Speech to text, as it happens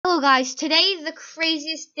So guys, today the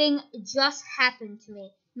craziest thing just happened to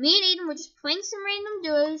me. Me and Aiden were just playing some random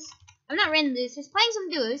duos. I'm not random duos, just playing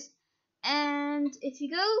some duos. And if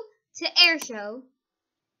you go to air show,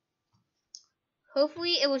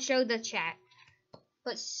 hopefully it will show the chat.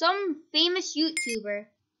 But some famous YouTuber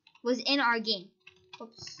was in our game.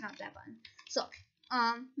 Oops, not that button. So,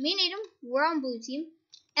 me and Aiden, we're on blue team.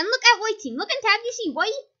 And look at white team. Look in tab, you see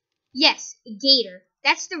white? Yes, Gator.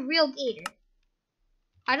 That's the real Gator.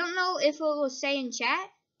 I don't know if it will say in chat.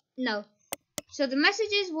 No. So the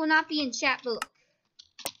messages will not be in chat, but look.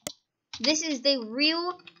 This is the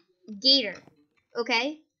real Gator.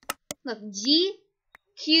 Okay? Look, gqtor.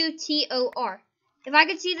 If I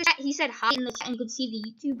could see the chat, he said hi in the chat and could see the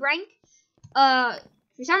YouTube rank. For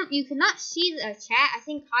some, you cannot see the chat. I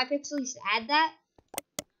think Hypixel used to add that.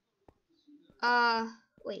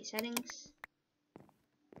 Wait, settings.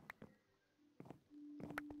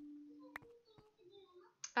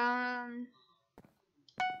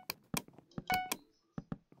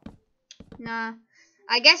 Nah.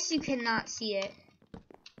 I guess you cannot see it.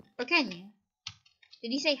 Or can you? Did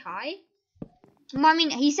he say hi? Well, I mean,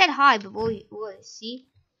 he said hi, but will you see?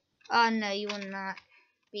 No, you will not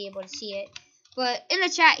be able to see it. But in the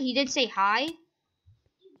chat, he did say hi.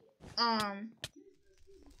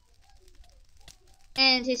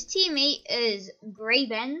 And his teammate is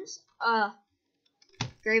aydens.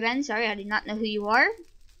 Aydens, sorry, I did not know who you are.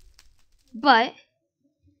 But,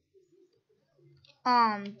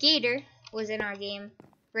 Gator was in our game.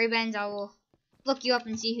 Aydens, I will look you up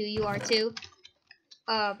and see who you are too.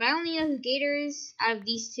 But I only know who Gator is out of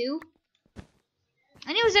these two.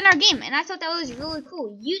 And he was in our game, and I thought that was really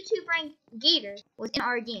cool. YouTube ranked Gator was in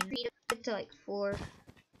our game. To like 4.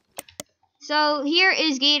 So here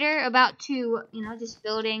is Gator about to, just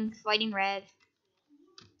building, fighting red.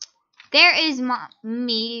 There is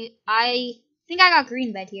me. I think I got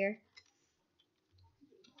green bed here.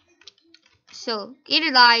 So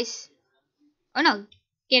Gator dies. Oh no,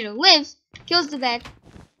 Gator lives, kills the bed.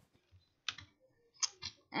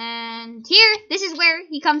 And here, this is where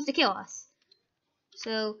he comes to kill us.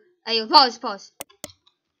 So, pause.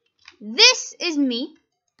 This is me.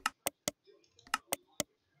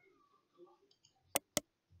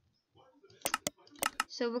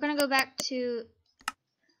 So we're gonna go back to.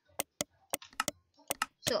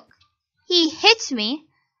 So he hits me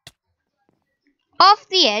off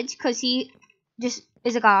the edge because he just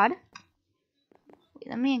is a god. Wait,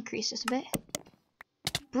 let me increase this a bit.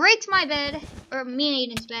 Breaks my bed, or me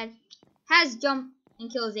and Aiden's bed, has jump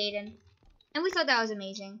and kills Aiden. And we thought that was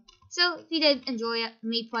amazing. So if you did enjoy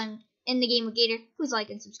me playing in the game with Gator, please like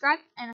and subscribe. And